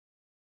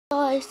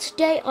Guys,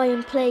 today I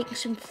am playing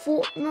some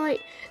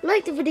Fortnite.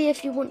 Like the video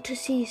if you want to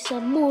see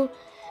some more.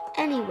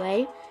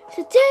 Anyway,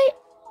 today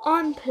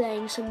I'm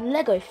playing some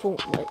Lego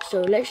Fortnite,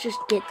 so let's just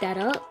get that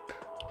up.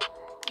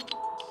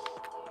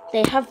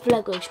 They have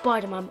Lego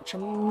Spider-Man, which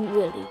I'm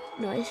really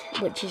nice,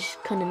 which is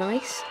kind of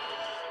nice.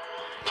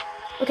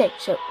 Okay,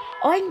 so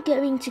I'm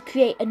going to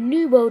create a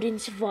new world in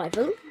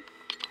survival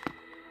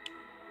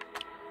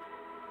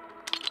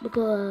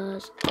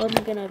because I'm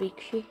gonna be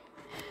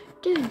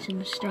doing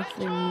some stuff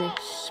in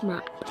this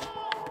map.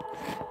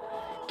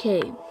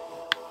 Okay,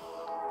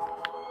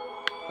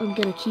 I'm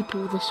gonna keep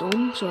all this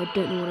on so I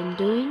don't know what I'm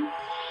doing.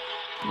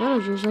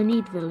 Villagers, I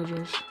need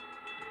villagers.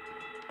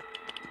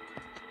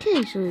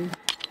 Okay, so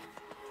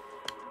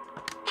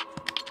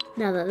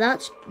now that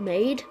that's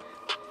made,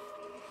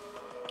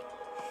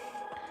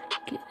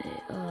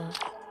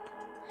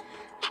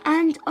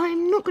 and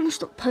I'm not gonna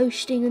stop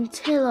posting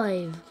until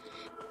I've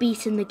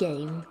beaten the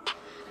game.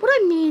 What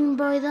I mean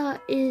by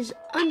that is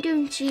I'm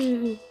going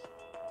to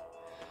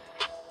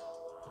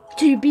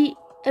beat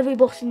every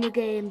boss in the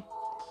game,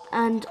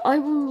 and I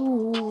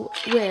will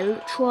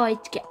try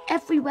to get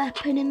every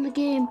weapon in the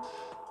game.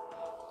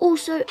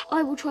 Also,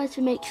 I will try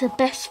to make the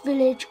best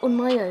village on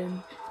my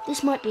own.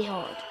 This might be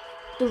hard.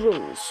 The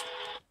rules.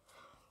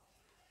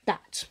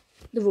 The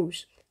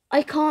rules.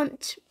 I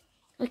can't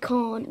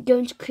go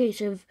into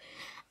creative,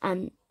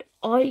 and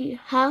I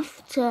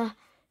have to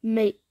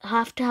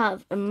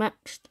have a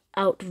maxed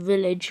out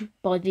village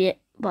by the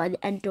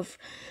end of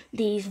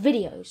these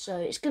videos. So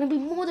it's going to be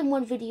more than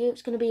one video.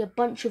 It's going to be a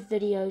bunch of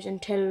videos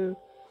until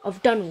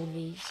I've done all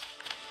these.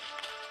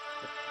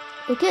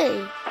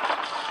 Okay,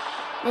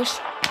 let's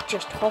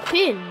just hop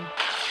in.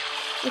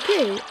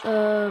 Okay,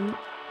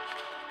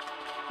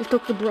 let's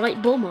talk to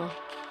Bright Bomber.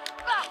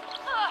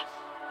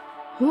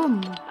 Who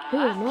am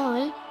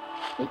I?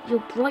 Wait,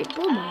 you're Bright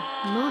Bomber.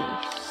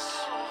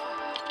 Nice.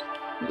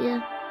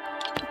 Yeah,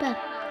 bad.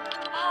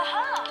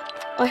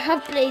 I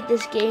have played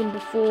this game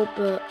before,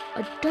 but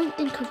I don't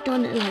think I've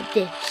done it like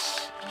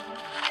this.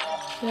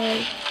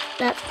 So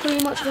that's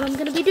pretty much what I'm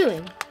going to be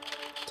doing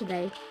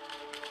today.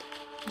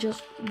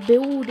 Just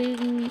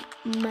building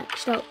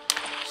maxed out.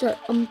 So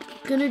I'm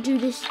going to do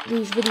these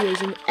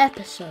videos in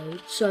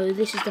episodes. So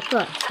this is the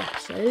first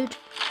episode.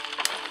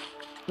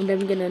 And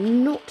I'm going to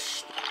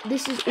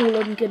this is all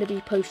I'm going to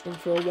be posting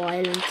for a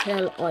while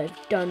until I've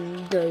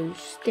done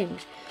those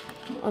things.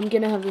 I'm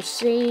going to have the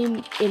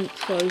same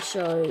intro,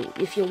 so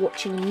if you're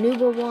watching a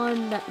newer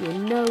one, that you'll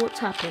know what's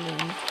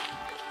happening.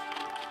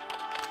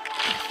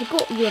 I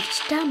forgot you have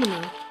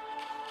stamina.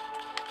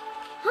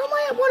 How am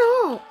I at 1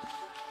 heart?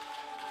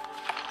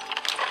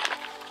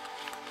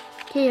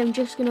 Okay, I'm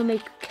just going to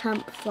make a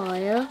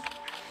campfire,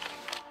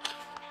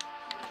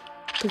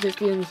 because it's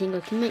the only thing I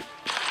can make.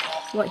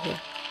 Right here.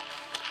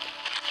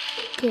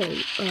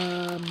 Okay,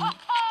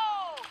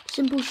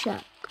 simple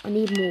shack. I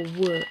need more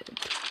wood.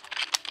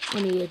 I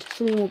need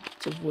 3 more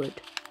bits of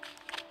wood.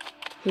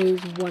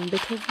 Here's 1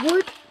 bit of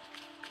wood.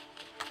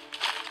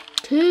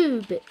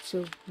 2 bits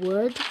of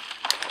wood.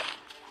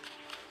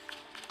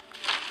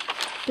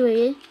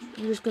 3.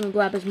 I'm just going to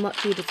grab as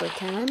much wood as I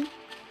can.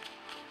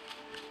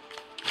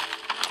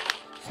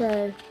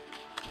 So,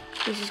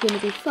 this is going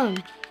to be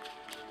fun.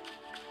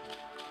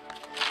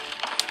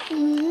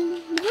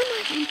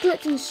 I'm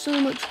collecting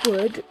so much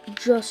wood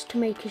just to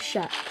make a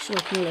shack so I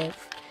can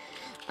live.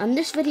 And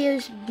this video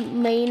is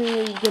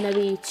mainly going to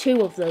be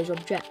 2 of those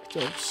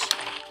objectives,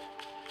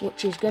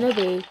 which is going to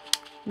be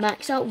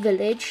max out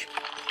village,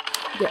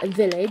 get a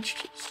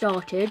village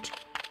started.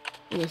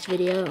 In this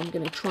video, I'm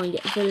going to try and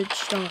get a village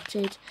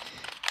started,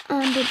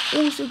 and I'm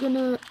also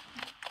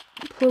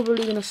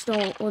probably going to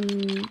start on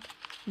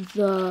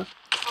the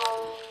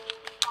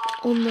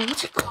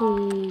what's it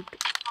called?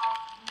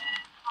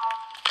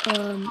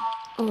 Oh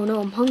no,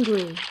 I'm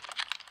hungry.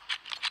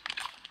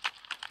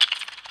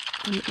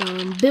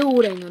 I'm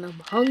building and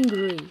I'm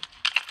hungry.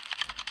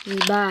 This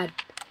is bad.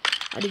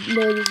 I didn't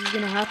know this was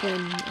gonna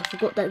happen. I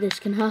forgot that this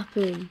can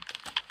happen.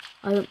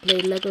 I don't play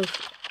Lego.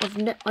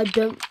 I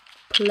don't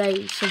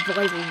play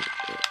survival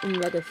in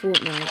Lego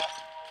Fortnite.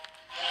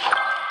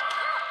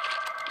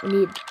 I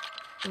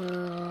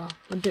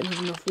don't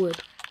have enough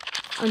wood,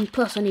 and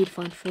plus I need to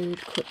find food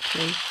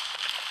quickly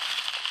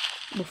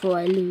before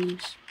I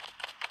lose.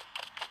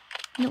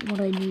 Not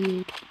what I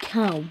need.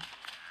 Cow.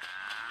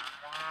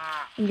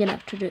 I'm gonna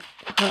have to get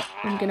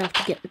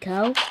the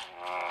cow.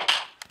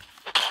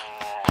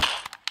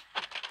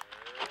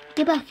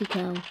 Get back, you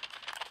cow.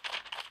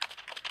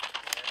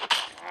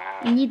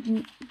 I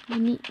need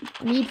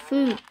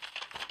food.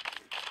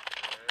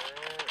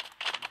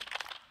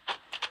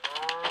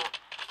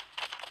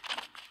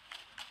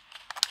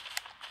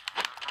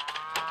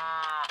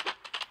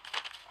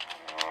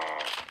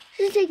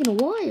 This is taking a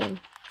while.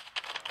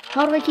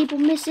 How do I keep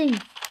on missing?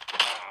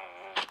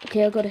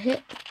 Okay, I got a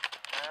hit.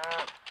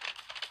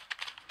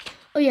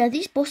 Oh yeah,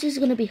 these bosses are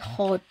going to be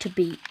hard to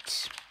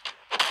beat.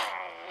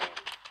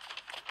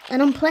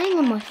 And I'm playing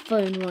on my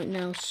phone right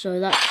now, so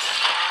that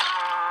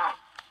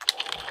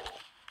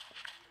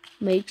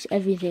makes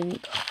everything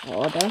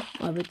harder,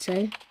 I would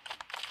say.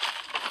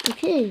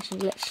 Okay, so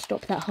let's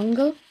stop that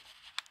hunger.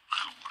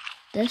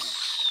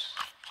 This.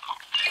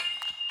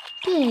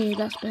 Okay,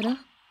 that's better.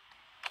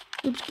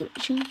 Oops,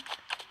 glitching.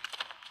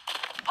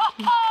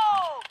 Okay.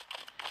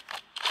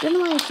 Don't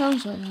know why it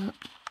sounds like that.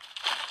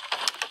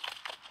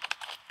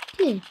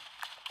 Okay.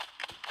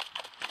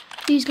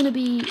 There's gonna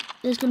be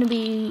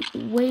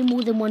way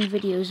more than one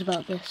videos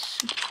about this.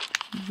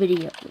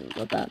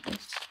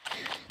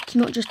 It's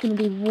not just gonna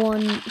be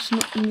one.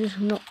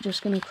 I'm not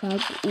just gonna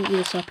crowd all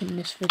this up in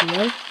this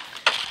video.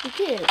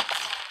 Okay.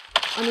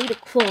 I need a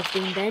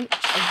crafting bench,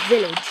 a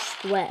village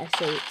square,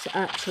 so it's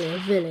actually a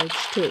village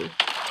too.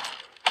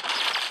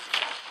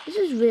 This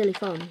is really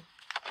fun.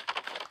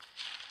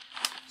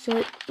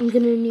 So I'm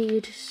gonna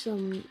need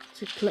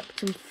to collect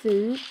some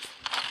food.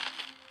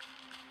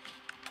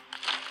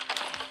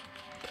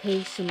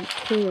 Okay, some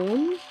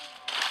corn,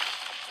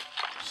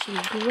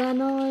 some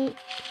granite,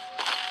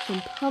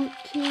 some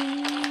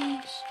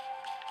pumpkins,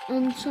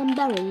 and some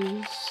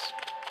berries.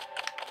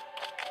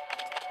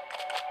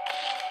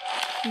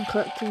 I'm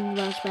collecting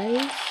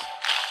raspberries.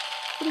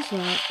 What is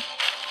that?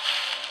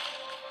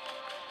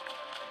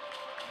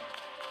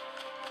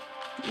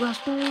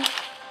 Raspberries.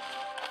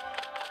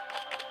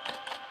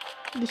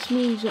 This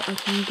means that I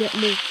can get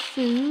more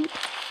food,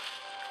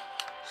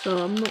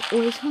 so I'm not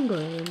always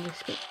hungry in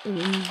this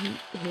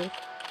here.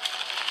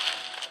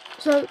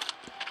 So,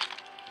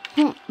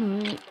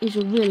 Fortnite is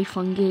a really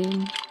fun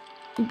game.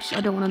 Oops,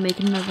 I don't want to make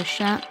another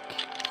shack.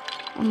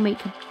 I want to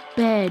make a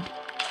bed.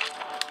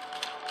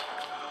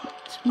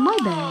 It's my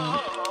bed.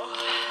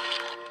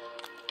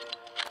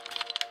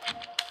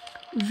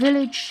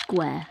 Village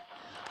square.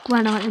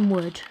 Granite and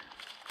wood.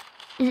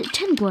 Is it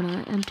 10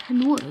 granite and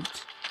 10 wood?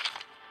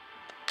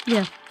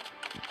 Yeah.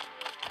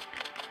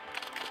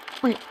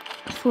 Wait,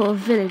 for a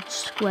village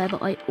square,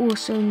 but I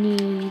also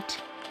need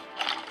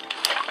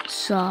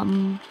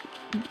some.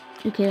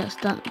 Okay, that's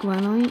that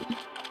granite.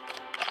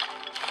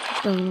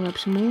 Just going to grab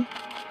some more.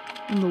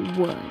 And the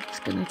wood. It's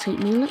gonna take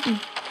me a little.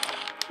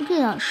 Okay,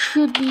 that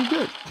should be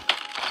good.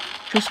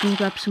 Just gonna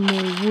grab some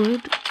more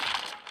wood.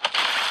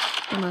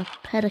 Gonna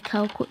pet a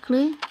cow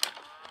quickly.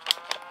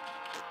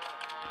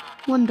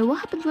 Wonder what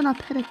happens when I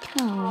pet a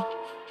cow.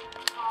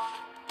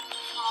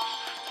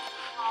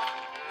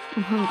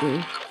 I'm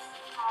hungry.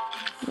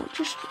 What,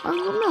 just I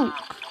want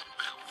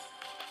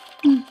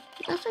milk.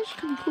 That's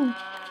actually kind of cool.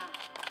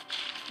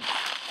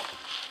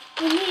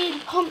 We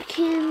need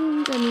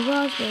pumpkins and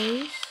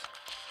raspberries,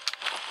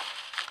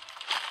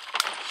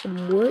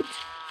 some wood,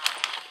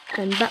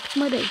 and back to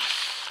my base.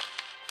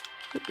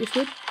 Take this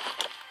wood.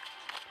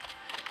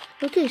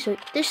 Okay, so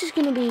this is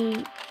gonna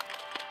be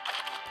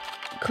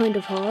kind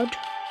of hard.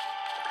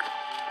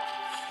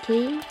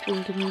 Okay,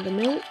 drinking the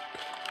milk.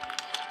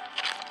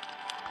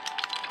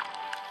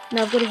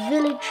 Now I've got a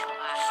village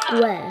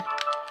square,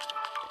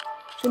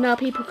 so now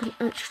people can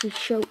actually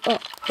show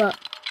up, but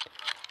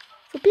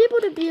for people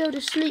to be able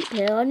to sleep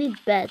here, I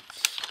need beds.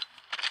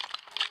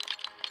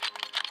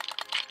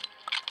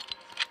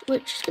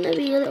 Which is going to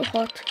be a little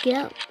hard to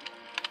get.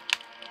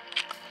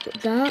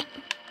 Got that.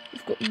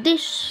 I've got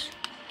this.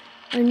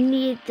 I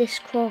need this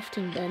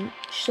crafting bench.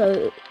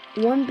 So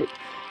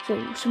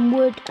some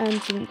wood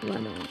and some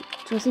granite.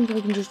 So I think I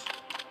can just.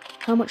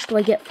 How much do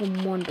I get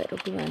from one bit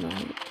of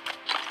granite?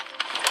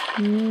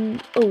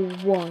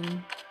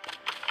 One.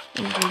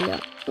 I'm going to do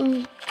that.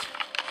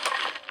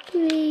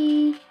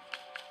 3.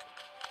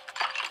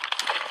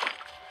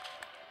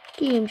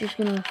 Okay, I'm just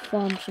going to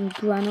farm some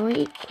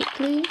granite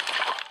quickly.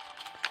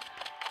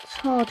 It's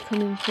hard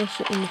coming across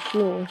it on the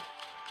floor.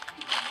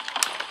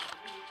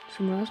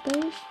 Some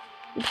raspberries.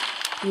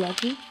 Oops,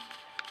 lucky.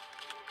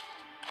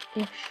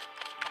 Ish.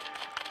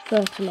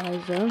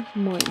 Fertilizer,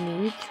 might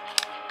need.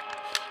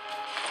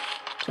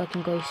 So I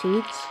can grow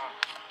seeds.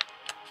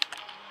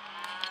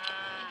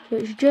 So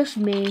it's just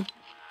me.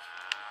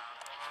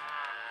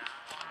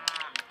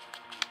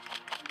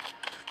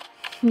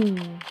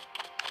 And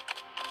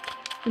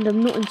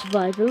I'm not in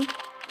survival.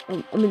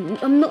 I mean,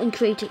 I'm not in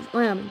creative.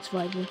 I am in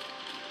survival.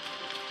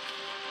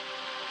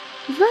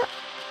 Is that?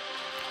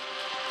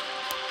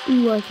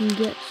 Ooh, I can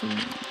get some.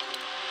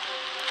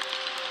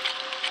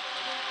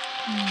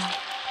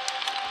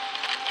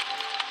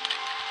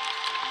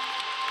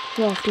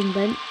 Crafting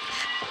bench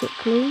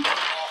quickly.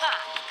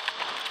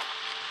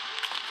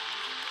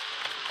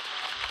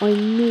 I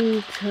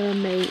need to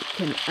make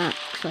an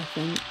axe, I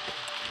think.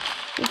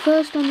 But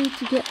first I need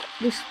to get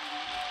this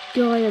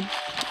guy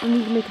I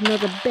need to make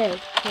another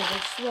bed.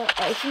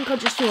 I think I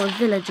just saw a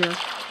villager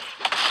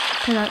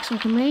pickaxe I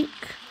can make.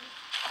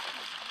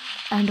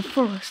 And a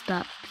forest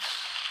axe.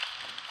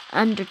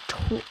 And a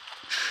torch.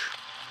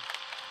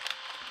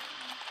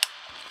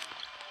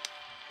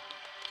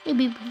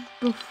 Maybe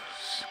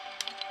buffs.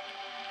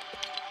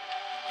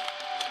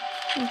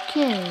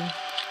 Okay.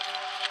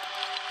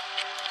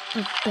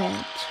 A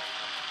bed.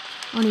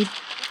 I need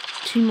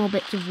 2 more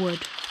bits of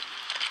wood.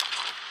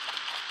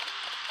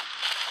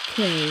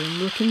 Okay, I'm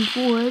looking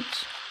forward.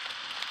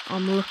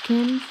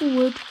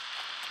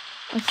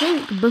 I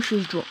think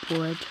bushes drop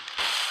wood.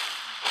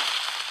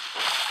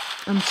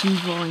 And some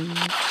vines.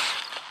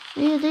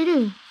 Yeah, they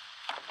do.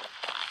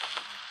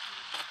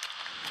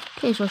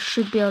 Okay, so I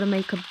should be able to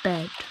make a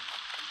bed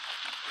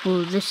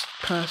for this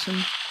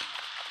person,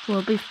 for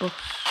a beef boss, I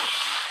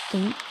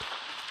think.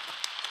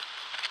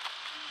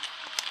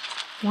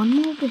 One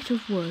more bit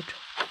of wood.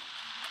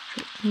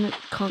 No,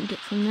 can't get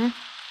from there.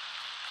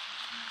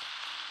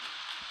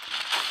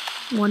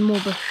 One more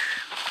bush.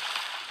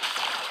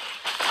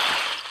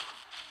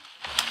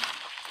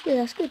 Yeah,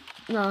 that's good.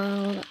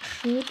 No, that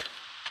should.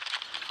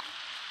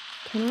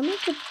 Can I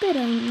make a bed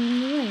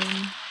in the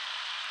rain?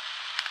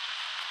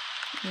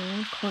 No,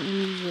 I can't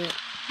use it.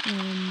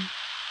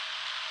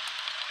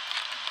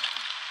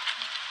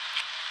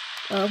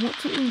 I want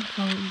something I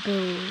can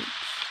build.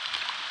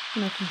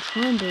 And I can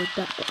try and build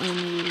that, but I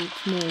need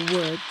more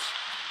wood.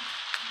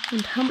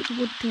 And how much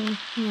wood do I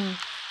have?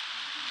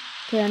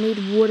 Okay, I need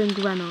wood and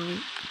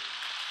granite.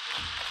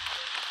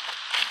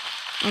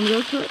 I'm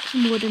going to collect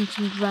some wood and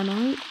some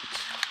granite.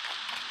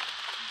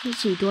 Let's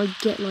see, do I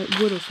get like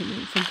wood or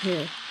something from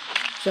here?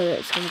 So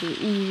it's going to be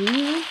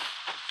easy.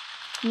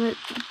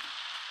 Let's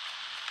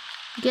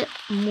get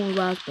more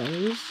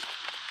raspberries.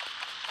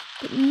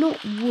 But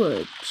not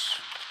wood.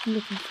 I'm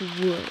looking for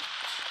wood.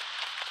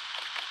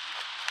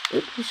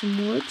 Oops, here's some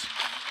wood.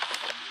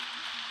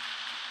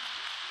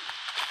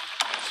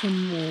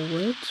 Some more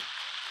wood.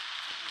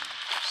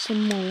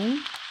 Some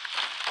more.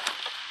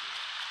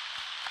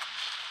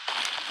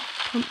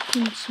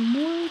 Pumpkin, some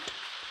wood.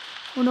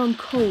 Oh no, I'm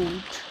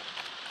cold.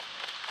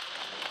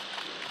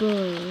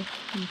 But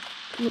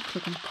looks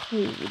like I'm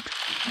cold.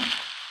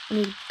 I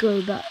need to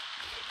go back.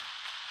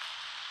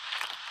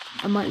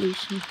 I might lose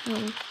some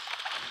health.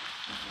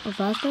 Of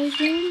raspberries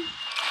room?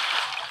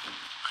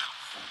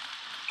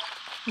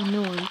 I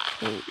know I'm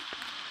cold.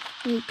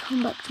 I need to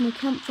come back to my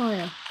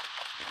campfire.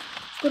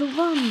 I've got to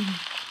run.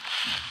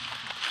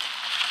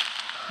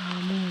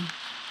 Come on.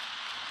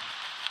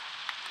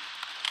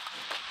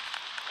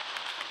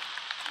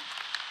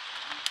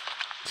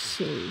 Let's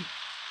see.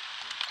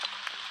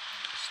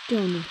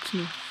 Still not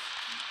enough.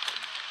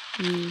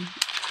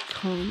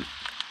 Can't.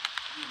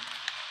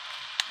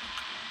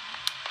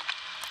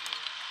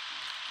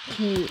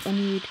 Okay, I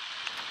need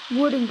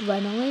wood and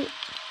granite.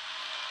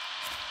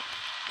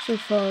 So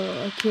far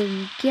I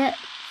can get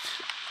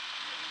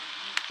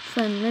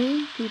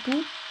friendly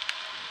people,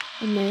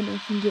 and then I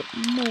can get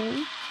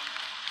more.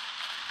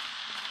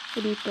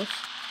 What do you press?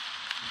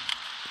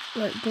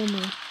 Right,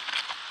 bomber.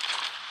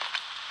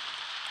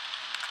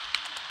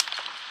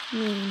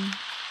 It's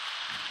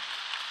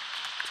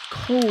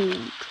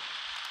cold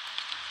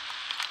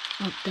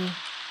up there.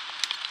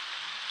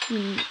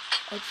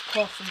 I'll just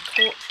craft some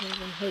torches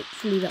and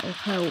hopefully that will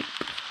help.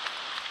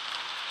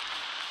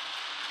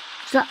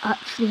 Is that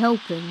actually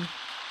helping?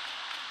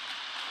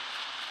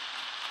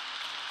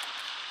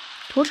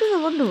 Torches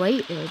are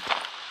underrated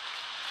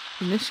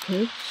in this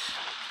case.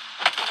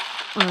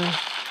 I'm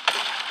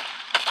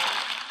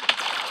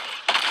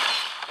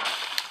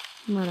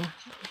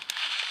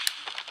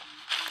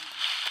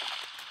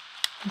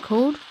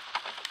cold,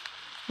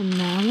 and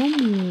now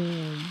I'm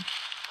warm.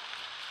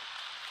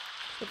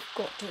 I've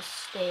got to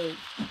stay.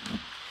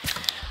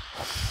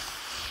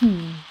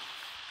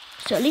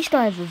 So at least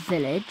I have a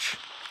village.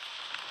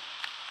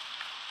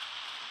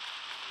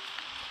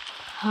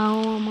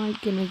 How am I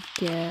gonna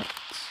get?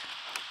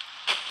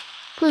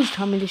 Please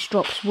tell me this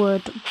drops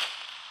wood.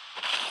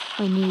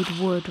 I need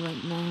wood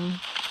right now.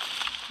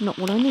 Not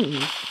what I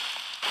need.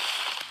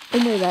 I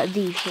know that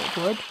these drop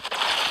wood.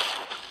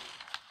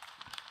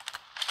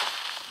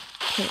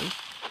 Okay.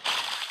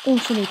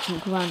 Also need some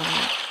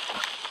granite.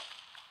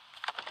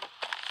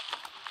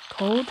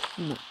 Cold?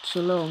 Not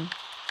so long.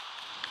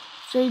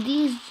 So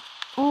these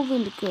are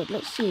really good.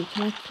 Let's see,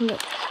 can I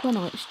collect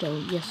granite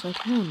still? Yes I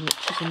can,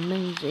 which is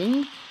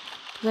amazing.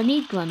 Because I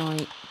need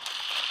granite.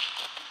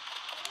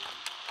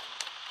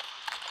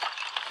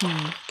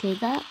 Okay,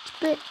 that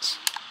bit.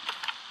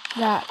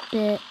 That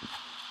bit.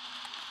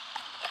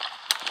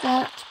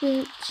 That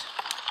bit.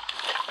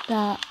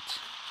 That.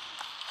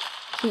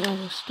 I think there's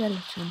a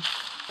skeleton.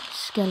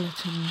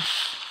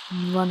 Skeletons.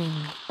 I'm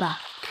running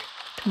back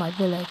to my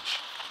village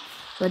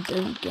so I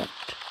don't get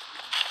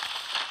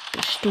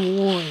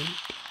destroyed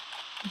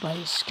by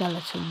the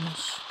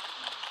skeletons.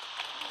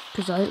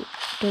 Because I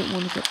don't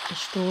want to get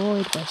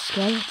destroyed by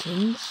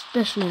skeletons,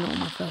 especially not on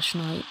my first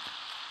night.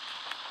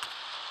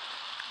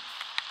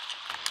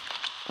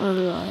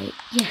 Alright,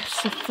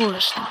 yes, the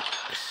forest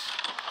axe.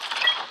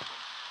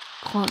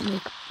 Can't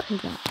make a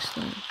pickaxe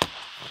though.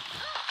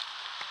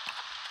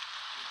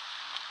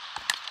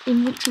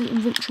 Inventory,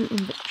 inventory,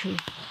 inventory.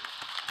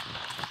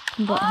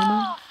 But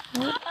hammer.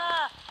 What?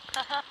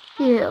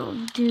 Yeah,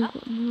 I do got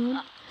a new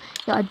one.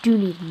 Yeah, I do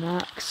need an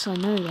axe, I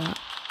know that.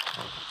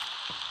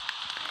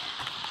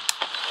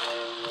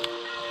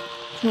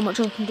 There's not much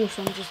I can do,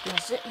 so I'm just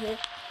gonna sit here.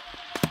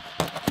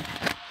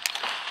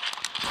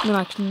 Then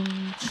I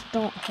can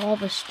start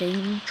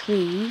harvesting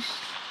trees.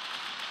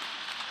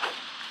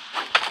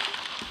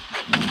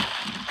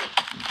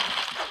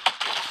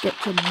 Get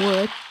some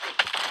wood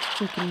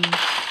so I can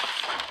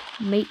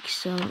make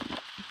some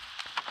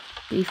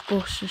beef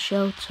boss a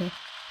shelter.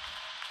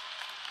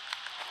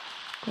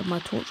 Grab my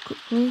torch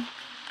quickly.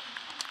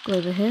 Go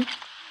over here.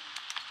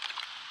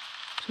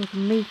 So I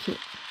can make it.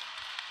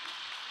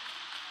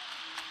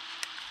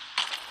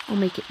 I'll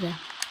make it there.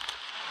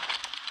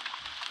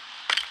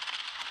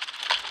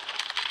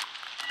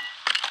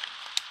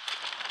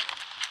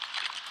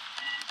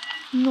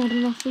 Not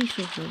enough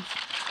resources.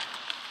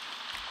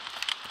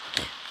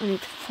 I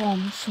need to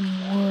farm some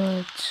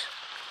wood.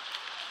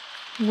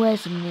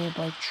 Where's a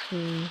nearby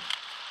tree?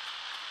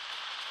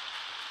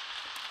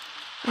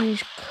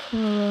 It's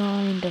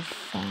kind of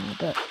far,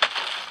 but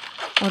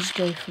I'll just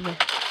go for this.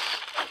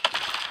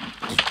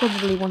 It's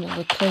probably one of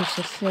the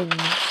closest things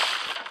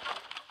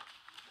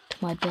to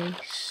my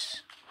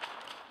base.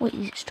 Wait,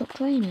 it stopped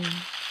raining.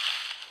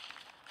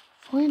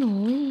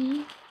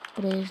 Finally.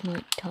 But it is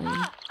night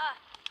time.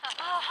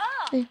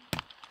 Hey,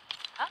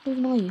 where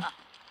are you?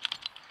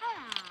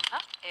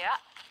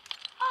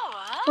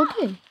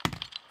 Okay.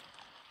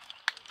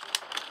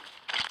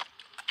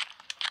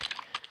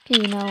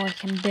 Okay, now I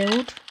can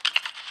build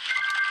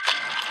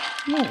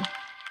more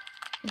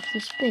of the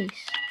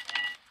space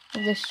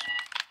of this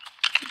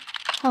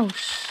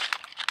house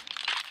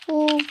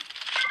for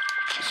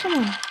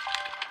someone.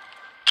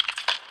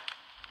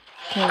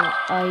 Okay,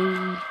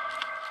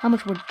 how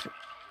much wood?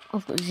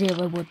 I've got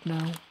 0 wood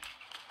now.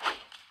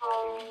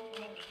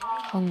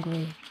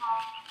 Hungry.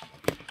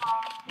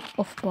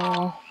 Off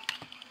bar.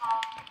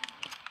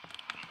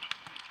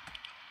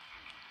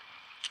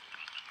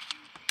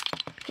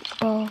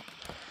 Bar.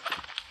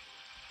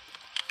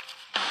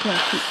 Okay,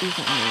 I'll keep these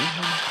on here.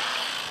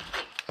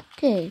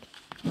 Okay,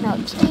 now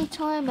it's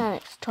daytime and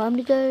it's time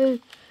to go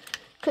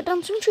cut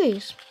down some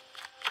trees.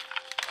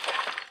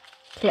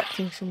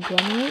 Collecting some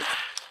granite.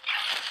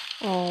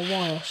 Oh,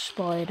 why a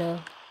spider?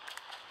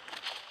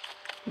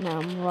 Now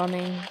I'm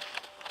running.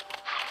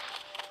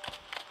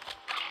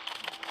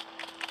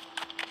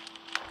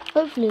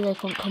 Hopefully they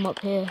can't come up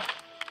here.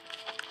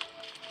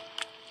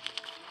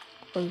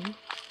 Oh,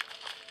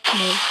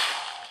 no,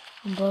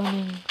 I'm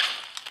burning.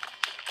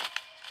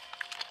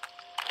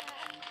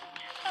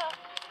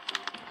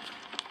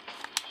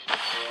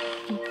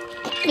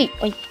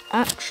 I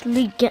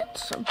actually get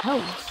some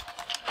health.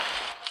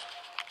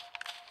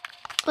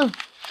 Oh,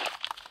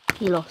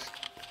 he lost.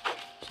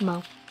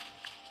 Smell.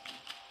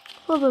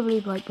 Probably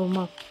bright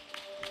bomber.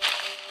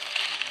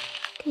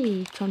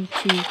 Okay, time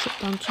to chop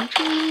down some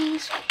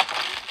trees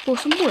for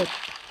some wood.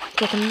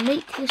 So I can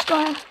make this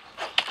guy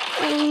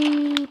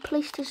a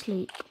place to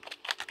sleep.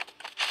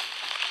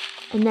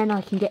 And then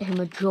I can get him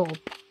a job,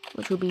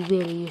 which will be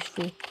really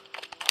useful.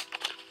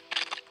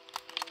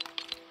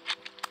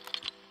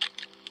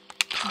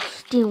 I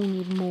still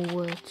need more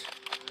wood.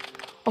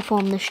 I'll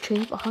farm this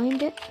tree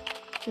behind it.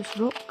 This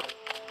rock.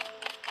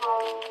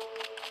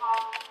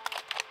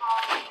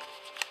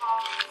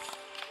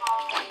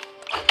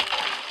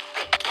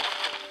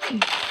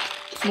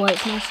 That's why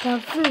it's nice to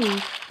have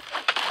food.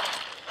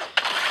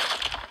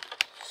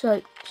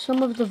 So,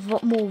 some of the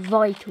more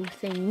vital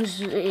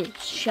things is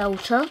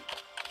shelter,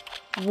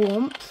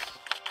 warmth,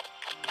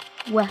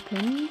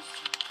 weapons,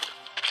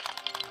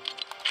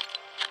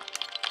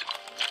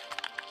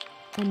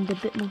 and a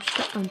bit more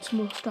stuff and some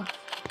more stuff.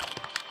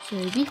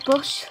 So, beef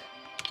boss,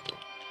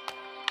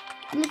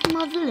 live in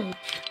my village.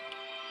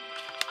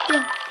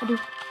 Yeah, I do.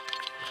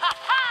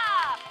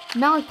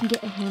 Now I can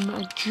get him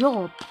a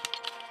job.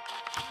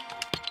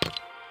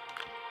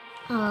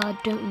 I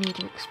don't need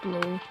to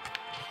explore.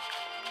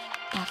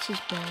 That's his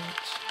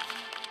birds.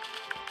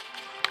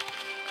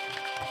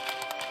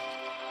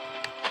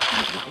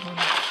 Not that one.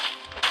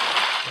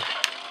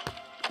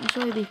 I'm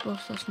sorry, beef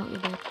boss, that's not your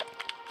bed.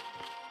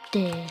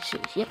 This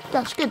is, yep,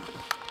 that's good.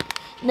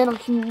 And then I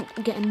can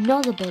get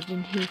another bed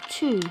in here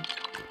too,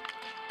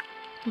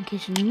 in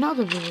case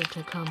another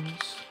visitor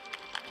comes.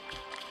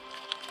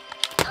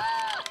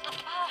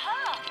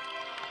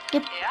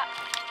 Yep.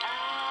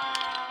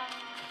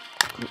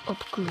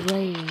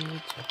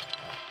 Upgrade.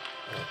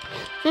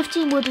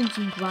 15 wood and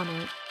some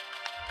granite.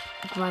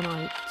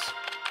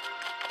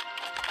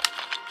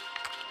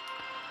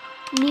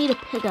 Need a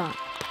pickaxe.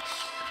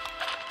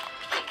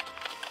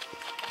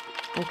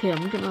 Okay,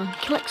 I'm gonna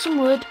collect some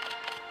wood.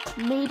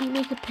 Maybe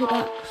make a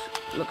pickaxe.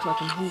 Looks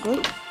like I'm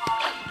hungry.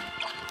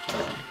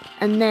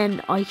 And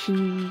then I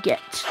can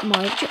get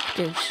my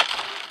objectives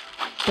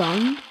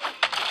done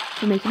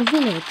for making a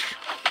village.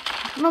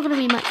 I'm not gonna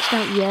be maxed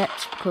out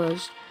yet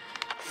because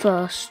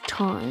first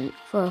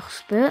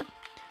bit.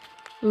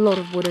 A lot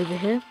of wood over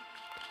here.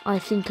 I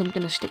think I'm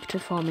going to stick to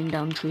farming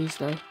down trees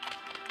though.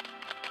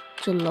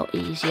 It's a lot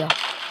easier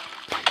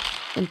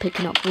than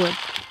picking up wood.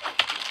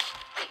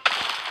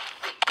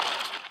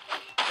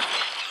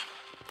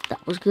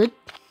 That was good.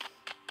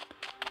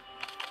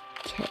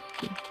 Okay.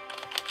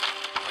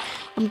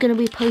 I'm going to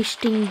be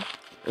posting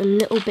a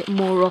little bit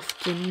more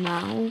often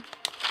now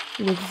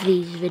with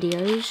these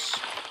videos.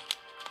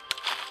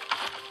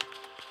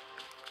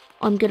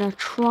 I'm going to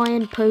try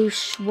and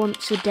post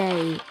once a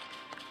day,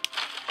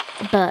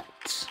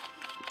 but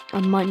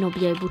I might not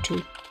be able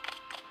to.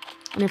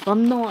 And if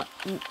I'm not,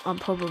 I'm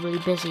probably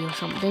busy or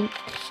something.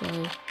 So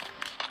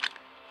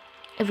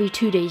every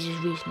 2 days is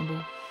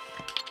reasonable.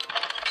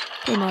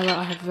 Okay, now that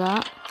I have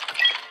that,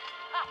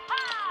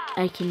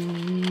 I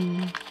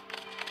can...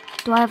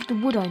 Do I have the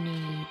wood I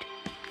need?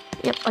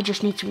 Yep, I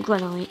just need some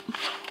granite.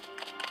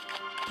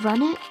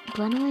 Granite?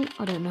 Granite?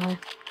 I don't know.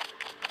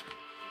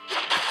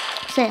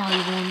 Say it how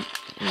you want.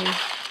 Yeah.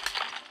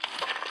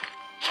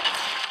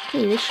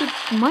 Okay, this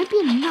might be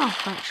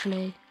enough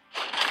actually.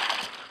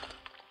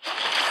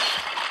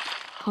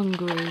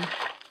 Hungry.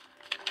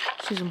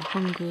 Says I'm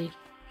hungry.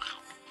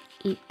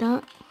 Eat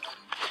that.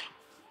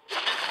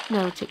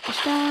 Now I'll take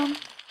this down.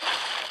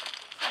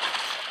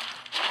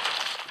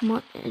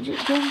 Is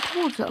it going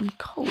towards it? I'm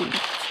cold. Is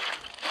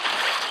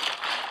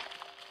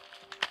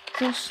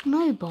there a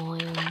snow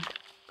biome?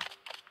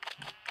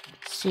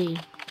 Let's see.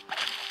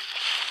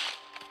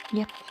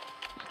 Yep.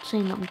 It's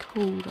saying that I'm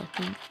cold, I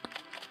think.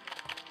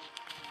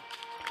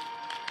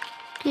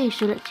 Okay,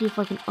 so let's see if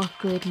I can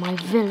upgrade my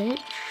village.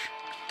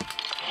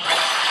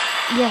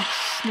 Yes,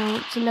 now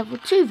it's a level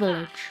 2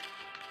 village.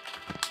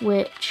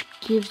 Which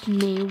gives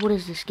me... What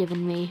is this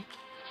giving me?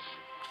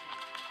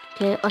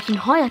 Okay, I can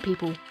hire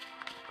people.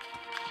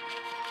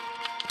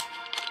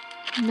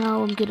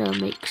 Now I'm gonna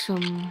make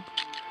some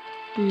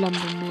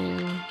lumber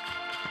mill.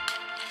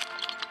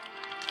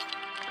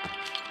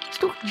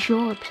 Stock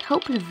jobs,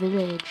 help the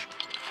village.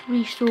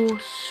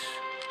 Resource,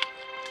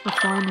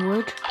 refine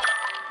wood.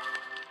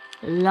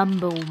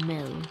 Lumber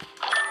mill.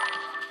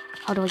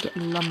 How do I get a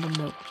lumber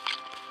mill?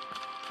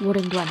 Wood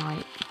and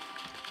granite.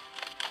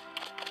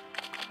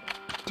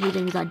 2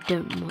 things I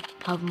don't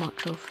have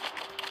much of.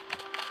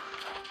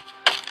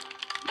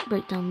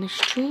 Break down this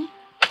tree.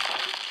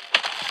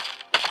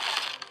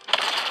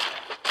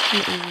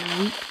 Little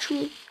wheat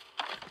tree.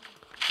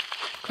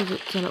 Because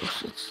it's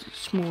it's a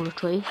smaller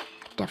tree.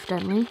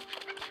 Definitely.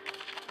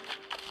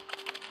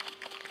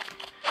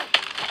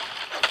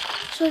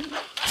 So,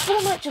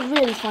 Fortnite's a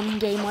really fun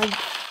game.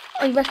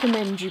 I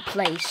recommend you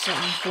play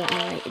some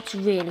Fortnite. It's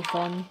really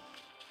fun.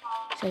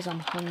 It says I'm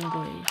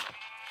hungry.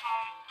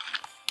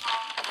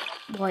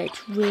 Why,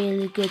 it's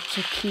really good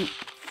to keep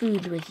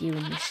food with you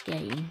in this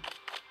game.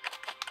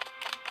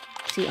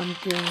 See, I'm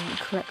going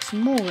to collect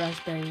some more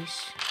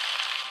raspberries.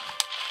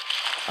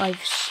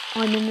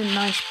 I'm in a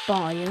nice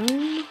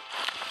biome.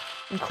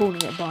 I'm calling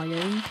it a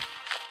biome.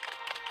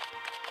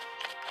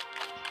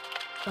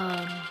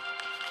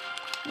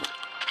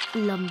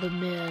 Lumber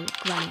mill,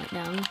 granite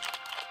now.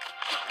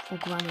 Or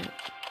granite.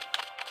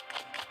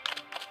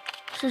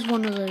 This is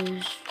one of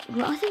those...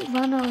 I think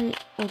granite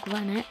or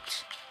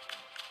granite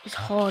is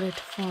harder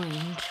to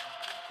find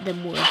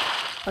than wood.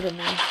 I don't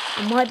know.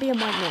 It might be, it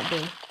might not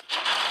be.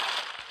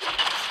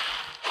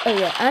 Oh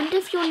yeah, and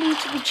if you're new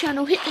to the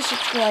channel, hit the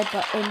subscribe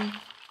button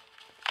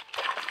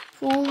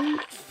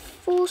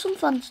for some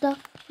fun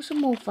stuff, for some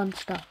more fun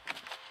stuff.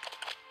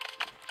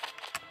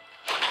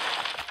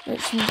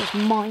 Let's just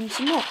mine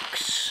some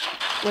rocks,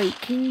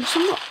 breaking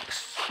some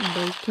rocks,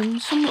 breaking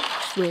some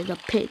rocks with a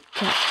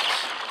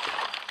pickaxe,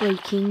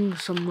 breaking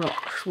some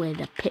rocks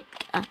with a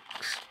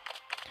pickaxe.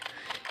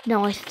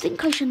 Now I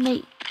think I should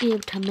be able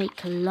to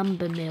make a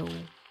lumber mill.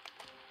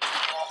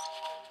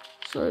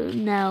 So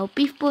now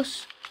Beef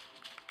Boss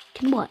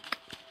can work.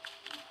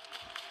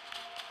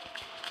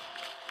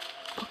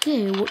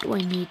 Okay, what do I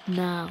need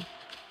now?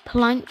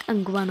 Plank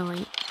and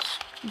granite,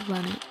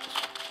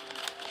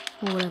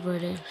 or whatever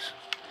it is.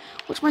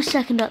 What's my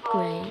second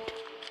upgrade?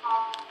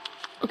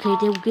 Okay,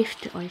 they will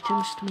gift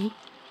items to me,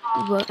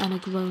 and a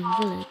growing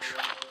village.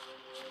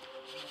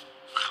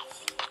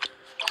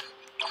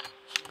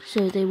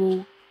 So they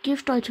will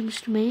gift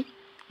items to me,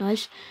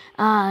 nice,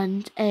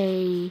 and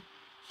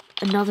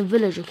another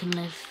villager can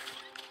live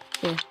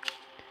here.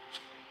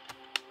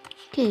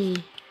 Okay.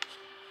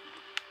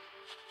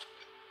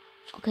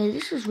 Okay,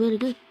 this is really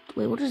good.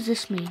 Wait, what does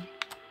this mean?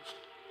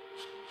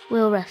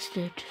 Well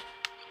rested.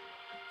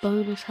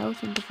 Bonus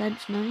health and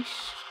defense,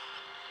 nice.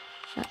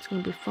 That's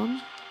gonna be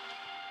fun.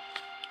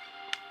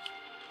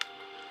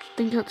 I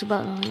think that's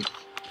about right.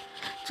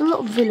 It's a lot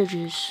of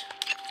villagers.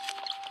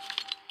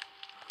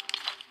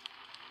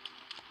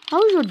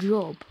 How's your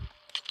job?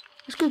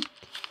 That's good.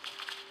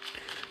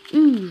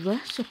 Ooh,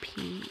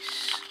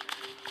 recipes.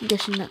 I'm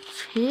guessing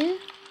that's here.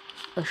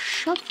 A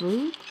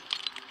shovel.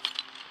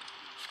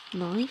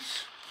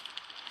 Nice.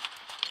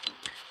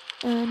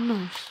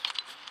 Nice.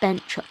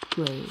 Bench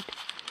upgrade.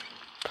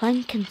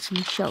 Plank and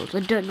some shells. I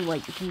don't know where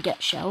you can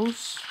get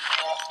shells.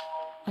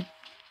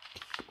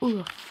 Ooh,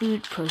 a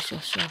food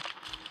processor.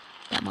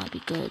 That might be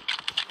good.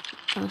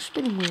 And a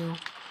spinning wheel.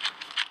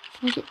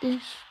 Can I get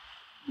this?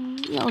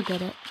 Yeah, I'll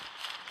get it.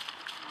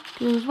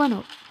 Because why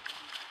not?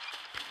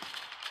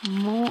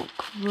 Mark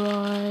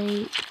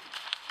right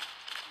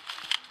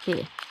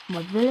here.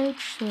 My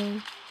village,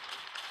 so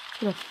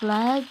put a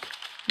flag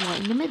right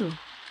in the middle.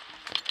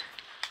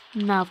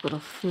 Now I've got a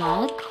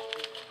flag.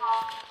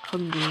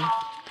 Hungry.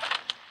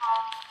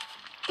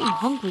 I'm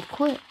hungry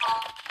quick.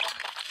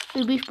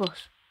 Hey, Beef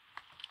Boss.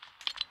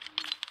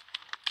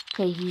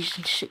 Okay, he's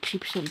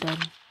 60%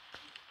 done.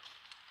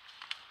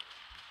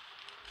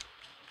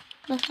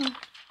 That's nice.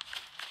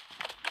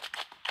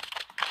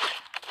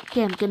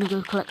 Okay, I'm gonna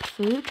go collect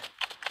food.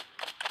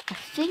 I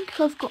think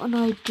I've got an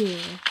idea.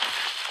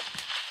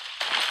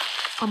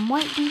 I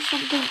might do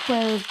something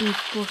where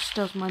Beef Boss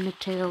does my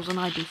materials and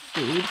I do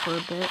food for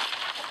a bit.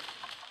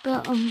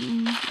 But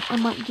I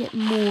might get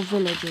more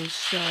villagers,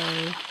 so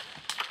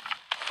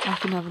I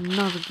can have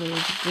another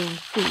village doing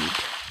food.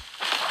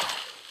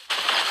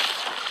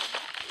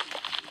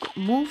 Got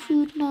more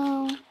food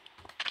now.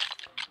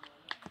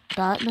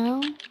 That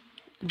now.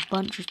 A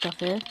bunch of stuff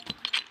here.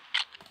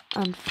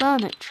 And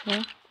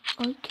furniture.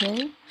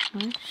 Okay,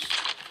 nice.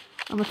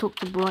 I'm gonna talk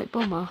to Bright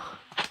Bomber.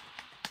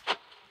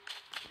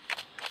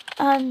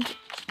 And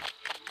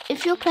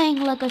if you're playing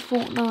Lego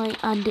Fortnite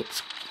and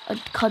it's a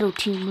cuddle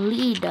team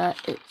leader,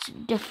 it's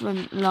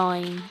different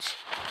lines.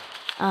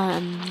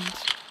 And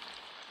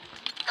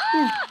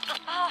yeah.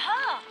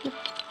 Yep.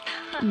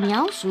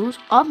 Meowscles?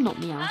 I'm not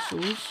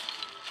Meowscles.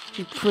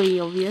 It's pretty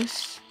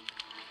obvious.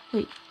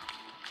 Wait.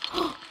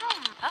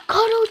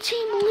 Cuddle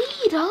team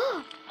leader?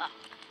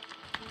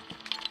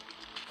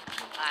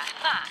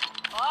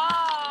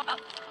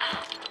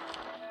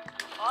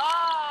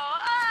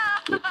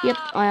 Yep,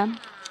 I am.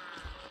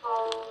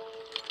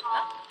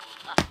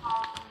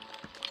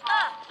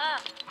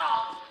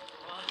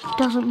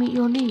 Doesn't meet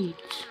your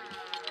needs.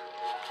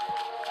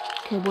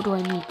 Okay, what do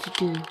I need to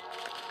do?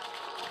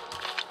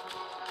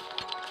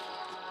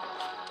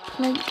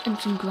 Plank and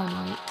some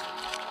granite.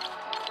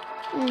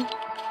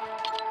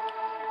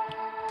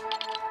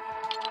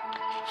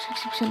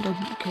 60%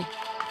 done. Okay.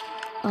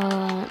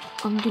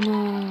 I'm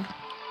gonna.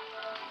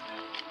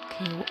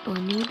 Okay, what do I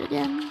need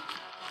again?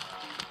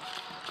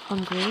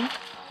 Hungry.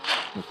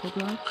 No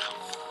problem.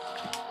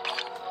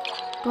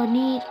 Do I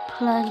need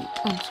plank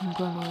and some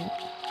granite?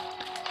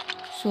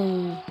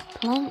 So,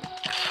 plank.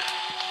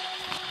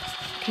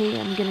 Okay,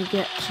 I'm gonna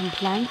get some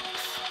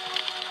planks.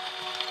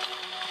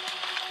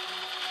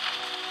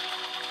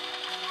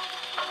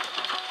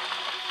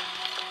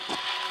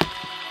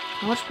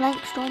 How much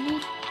planks do I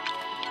need?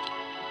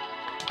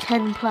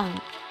 10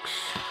 planks.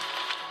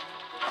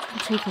 It's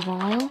gonna take a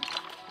while.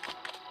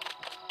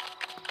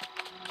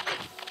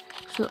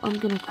 So I'm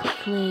gonna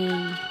quickly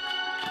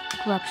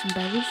grab some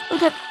berries. Oh,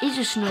 there is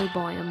a snow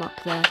biome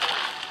up there,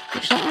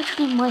 which that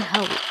actually might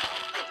help.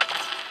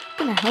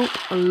 Gonna help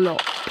a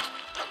lot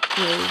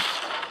with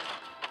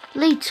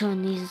later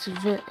in these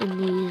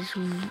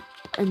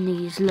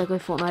Lego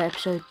Fortnite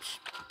episodes.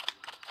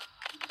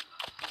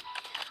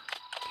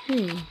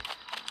 Okay,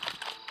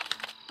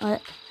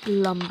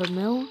 lumber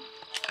mill.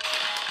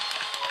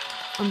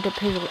 I'm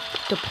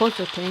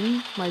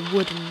depositing my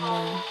wood in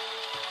there.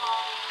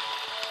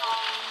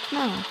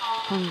 Now,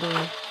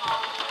 hungry.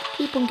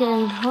 Keep on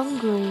getting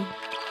hungry.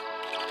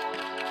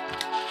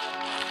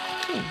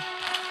 Okay.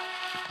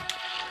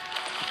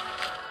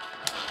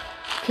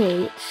 Okay,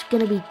 it's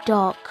gonna be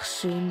dark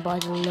soon by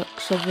the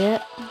looks of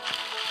it.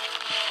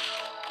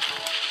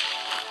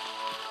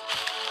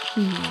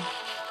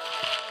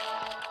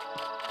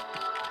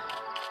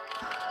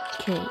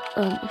 Okay,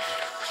 if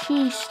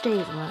she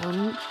stays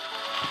around,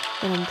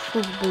 then I'm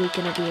probably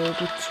gonna be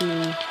able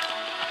to.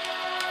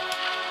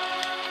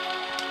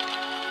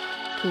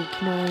 Okay,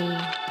 can I?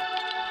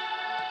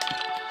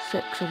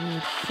 6, I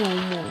need 4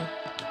 more.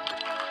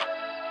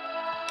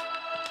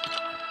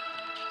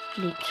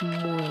 Need some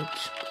wood.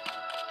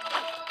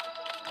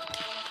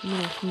 And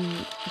then I can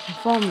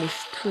farm this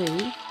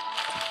tree.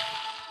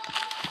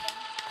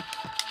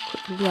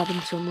 Quickly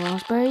grabbing some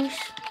raspberries.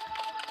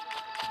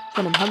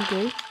 When I'm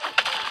hungry.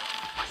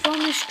 Farm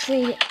this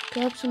tree,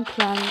 grab some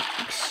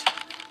planks.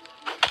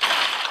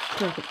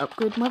 So I can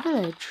upgrade my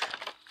village.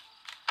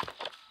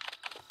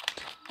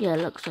 Yeah,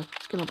 it looks like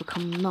it's gonna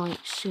become night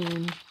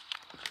soon.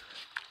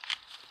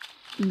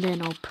 And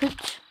then I'll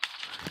put,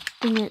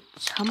 I think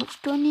it's, how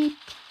much do I need?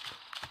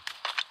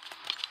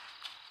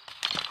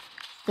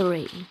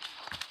 3.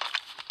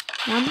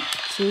 1,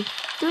 2,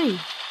 3.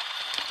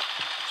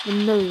 So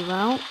no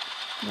route,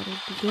 that'll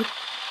be good.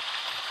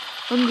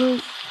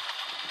 Hungry.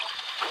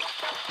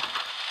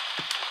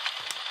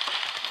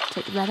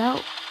 Take that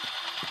out.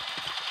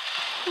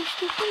 I'm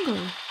still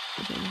hungry.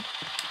 Okay.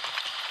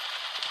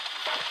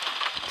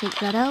 Take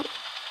that out.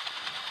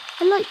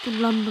 I like the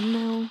lumber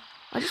mill.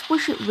 I just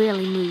wish it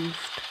really moved.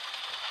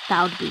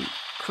 That would be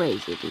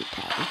crazy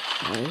detail.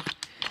 No?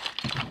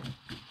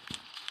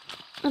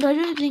 And I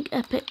don't think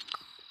Epic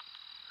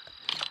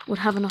would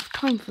have enough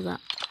time for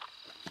that.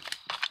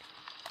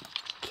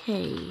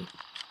 Okay.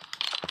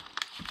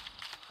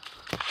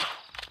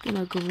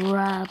 Gonna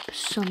grab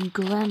some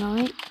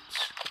granite.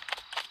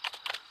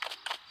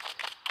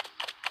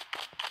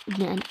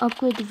 And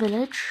upgrade the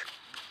village.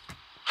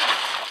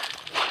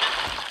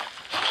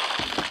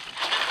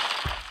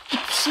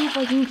 Let's see if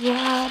I can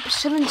grab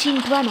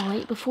 17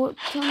 granite before it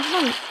turns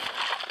night.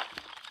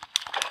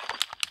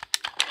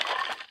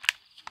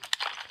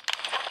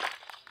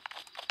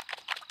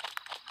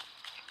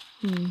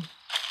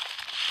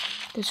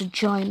 There's a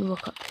giant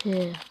rock up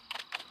here.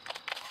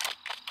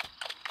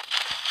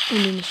 I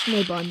mean, the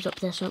snow biome's up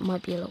there, so it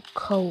might be a little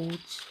cold.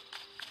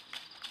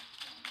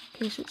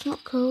 Okay, so it's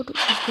not cold, which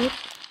is good.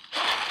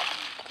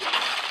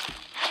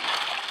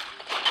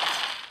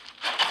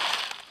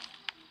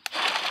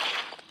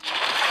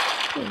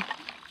 Okay.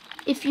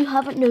 If you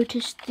haven't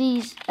noticed,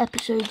 these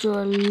episodes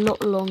are a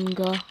lot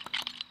longer,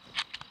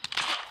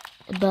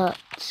 but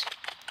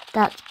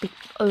that's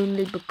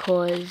only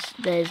because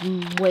there's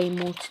way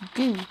more to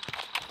do,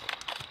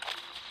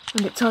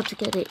 and it's hard to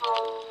get it.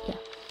 Yeah,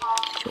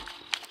 sure.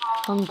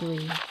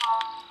 Hungry.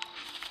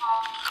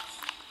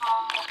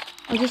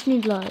 I just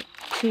need like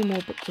 2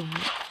 more bits of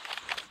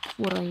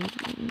what I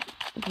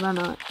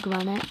granite.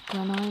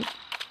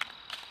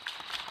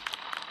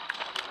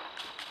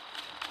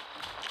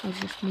 I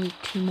just need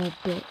 2 more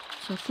bits.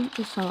 I think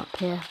there's some up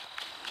here.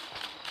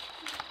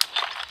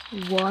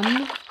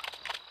 1,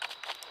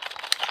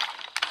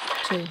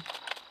 2.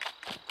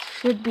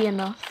 Should be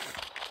enough.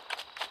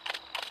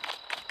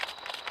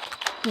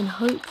 Then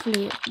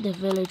hopefully the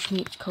village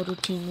meets Cuddle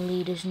Team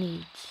Leader's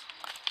needs.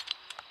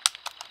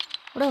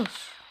 What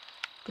else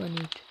do I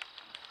need?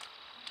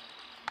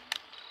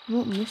 I'm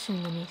not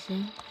missing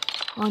anything.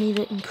 I need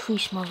to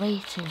increase my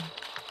rating.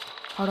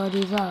 How do I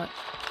do that?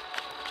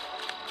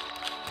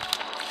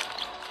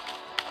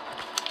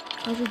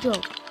 How's your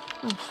job?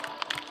 Nice.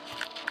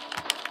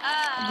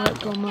 Right,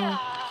 bomber.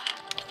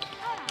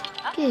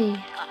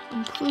 Okay,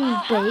 improve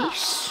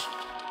base.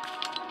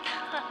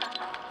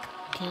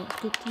 Okay, that's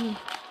good to me.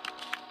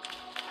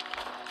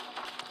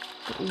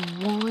 But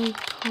why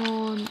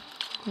can't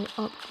I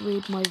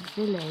upgrade my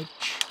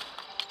village?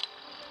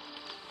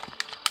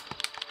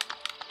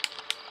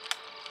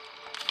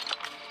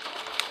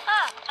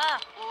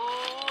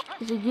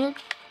 Is it good?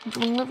 Do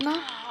you want to live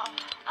now?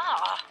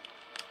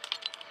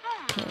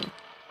 Okay.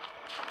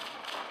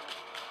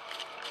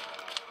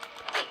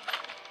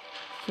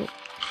 Cool.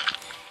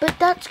 But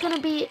that's gonna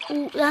be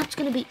all. That's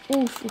gonna be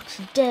all for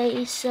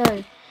today. So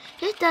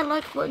hit that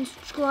like button,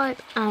 subscribe,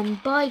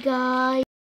 and bye, guys.